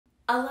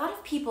A lot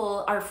of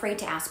people are afraid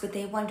to ask, but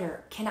they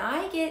wonder, can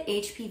I get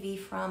HPV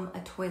from a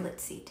toilet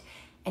seat?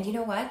 And you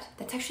know what?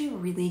 That's actually a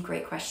really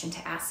great question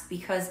to ask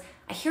because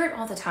I hear it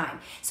all the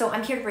time. So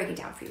I'm here to break it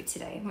down for you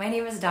today. My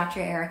name is Dr.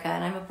 Erika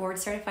and I'm a board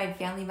certified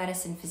family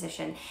medicine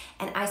physician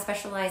and I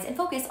specialize and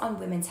focus on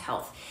women's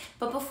health.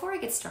 But before I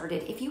get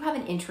started, if you have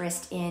an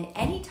interest in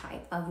any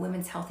type of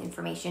women's health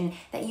information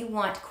that you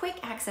want quick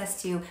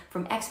access to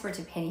from expert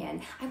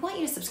opinion, I want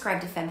you to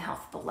subscribe to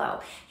FemHealth below.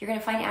 You're going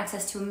to find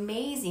access to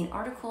amazing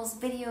articles,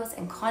 videos,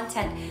 and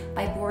content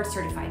by board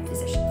certified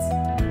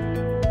physicians.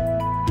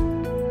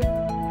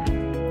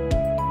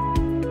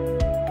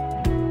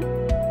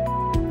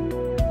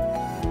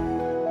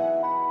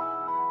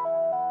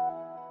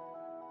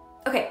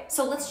 Okay,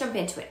 so let's jump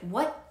into it.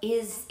 What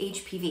is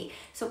HPV?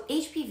 So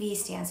HPV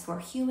stands for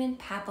human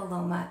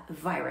papilloma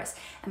virus.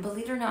 And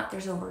believe it or not,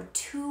 there's over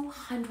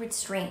 200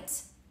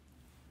 strains.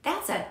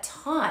 That's a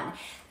ton.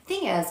 The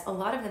thing is, a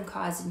lot of them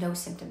cause no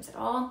symptoms at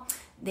all.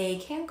 They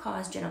can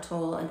cause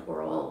genital and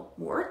oral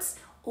warts,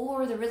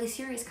 or the really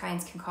serious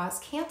kinds can cause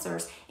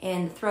cancers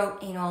in the throat,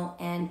 anal,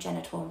 and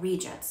genital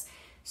regions.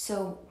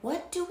 So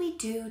what do we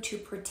do to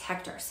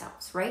protect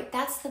ourselves, right?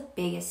 That's the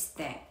biggest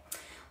thing.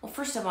 Well,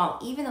 first of all,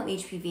 even though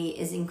HPV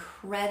is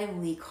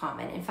incredibly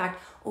common, in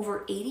fact,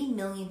 over 80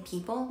 million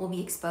people will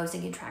be exposed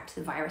and contract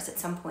the virus at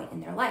some point in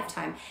their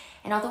lifetime.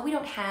 And although we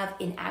don't have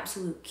an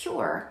absolute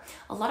cure,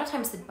 a lot of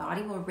times the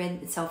body will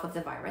rid itself of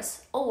the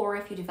virus, or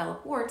if you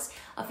develop warts,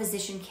 a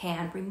physician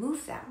can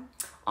remove them.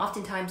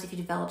 Oftentimes, if you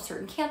develop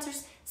certain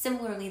cancers,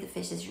 similarly, the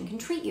physician can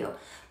treat you.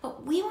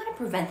 But we want to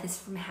prevent this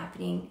from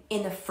happening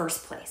in the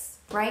first place,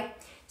 right?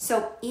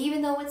 So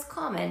even though it's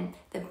common,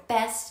 the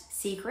best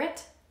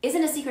secret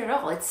isn't a secret at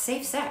all. It's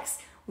safe sex.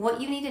 What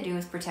you need to do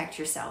is protect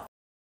yourself.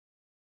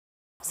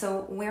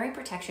 So wearing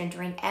protection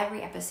during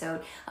every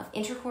episode of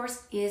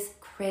intercourse is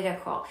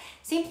critical.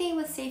 Same thing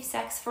with safe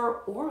sex for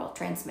oral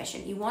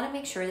transmission. You want to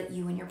make sure that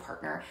you and your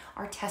partner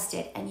are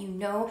tested and you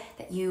know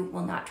that you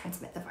will not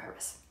transmit the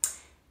virus.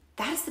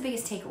 That's the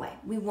biggest takeaway.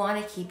 We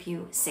want to keep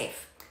you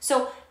safe.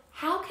 So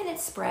how can it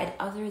spread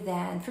other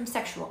than from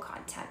sexual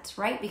content,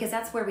 right? Because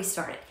that's where we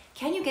started.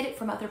 Can you get it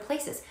from other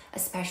places,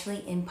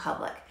 especially in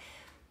public?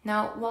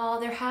 Now,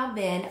 while there have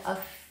been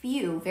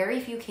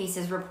very few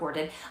cases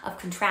reported of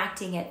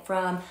contracting it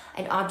from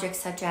an object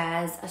such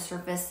as a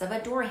surface of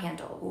a door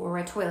handle or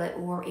a toilet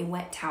or a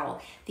wet towel,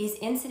 these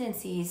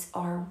incidences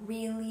are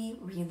really,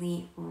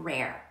 really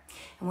rare.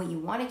 And what you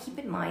want to keep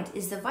in mind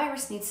is the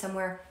virus needs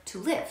somewhere to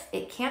live.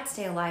 It can't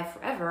stay alive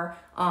forever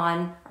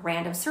on a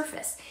random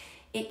surface.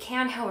 It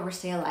can, however,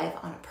 stay alive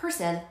on a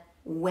person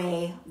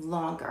way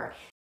longer.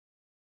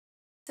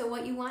 So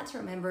what you want to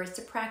remember is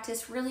to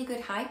practice really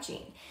good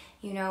hygiene.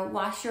 You know,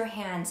 wash your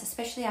hands,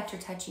 especially after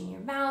touching your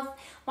mouth.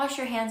 Wash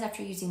your hands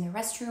after using the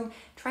restroom.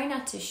 Try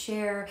not to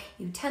share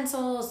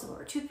utensils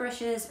or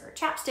toothbrushes or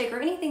chapstick or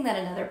anything that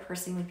another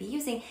person would be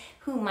using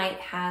who might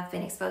have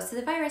been exposed to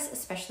the virus,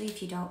 especially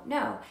if you don't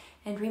know.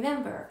 And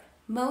remember,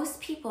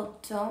 most people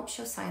don't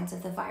show signs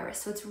of the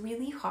virus, so it's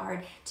really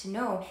hard to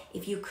know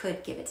if you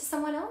could give it to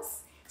someone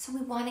else. So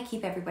we want to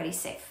keep everybody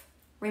safe.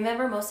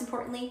 Remember, most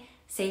importantly,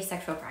 safe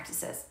sexual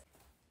practices.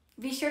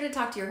 Be sure to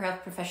talk to your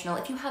health professional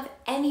if you have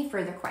any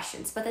further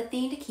questions, but the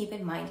thing to keep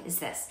in mind is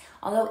this.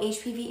 Although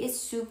HPV is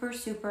super,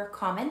 super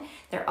common,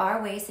 there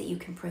are ways that you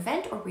can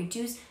prevent or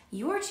reduce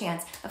your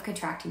chance of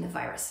contracting the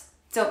virus.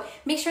 So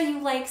make sure you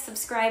like,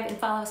 subscribe, and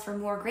follow us for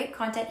more great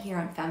content here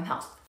on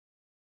FemHealth.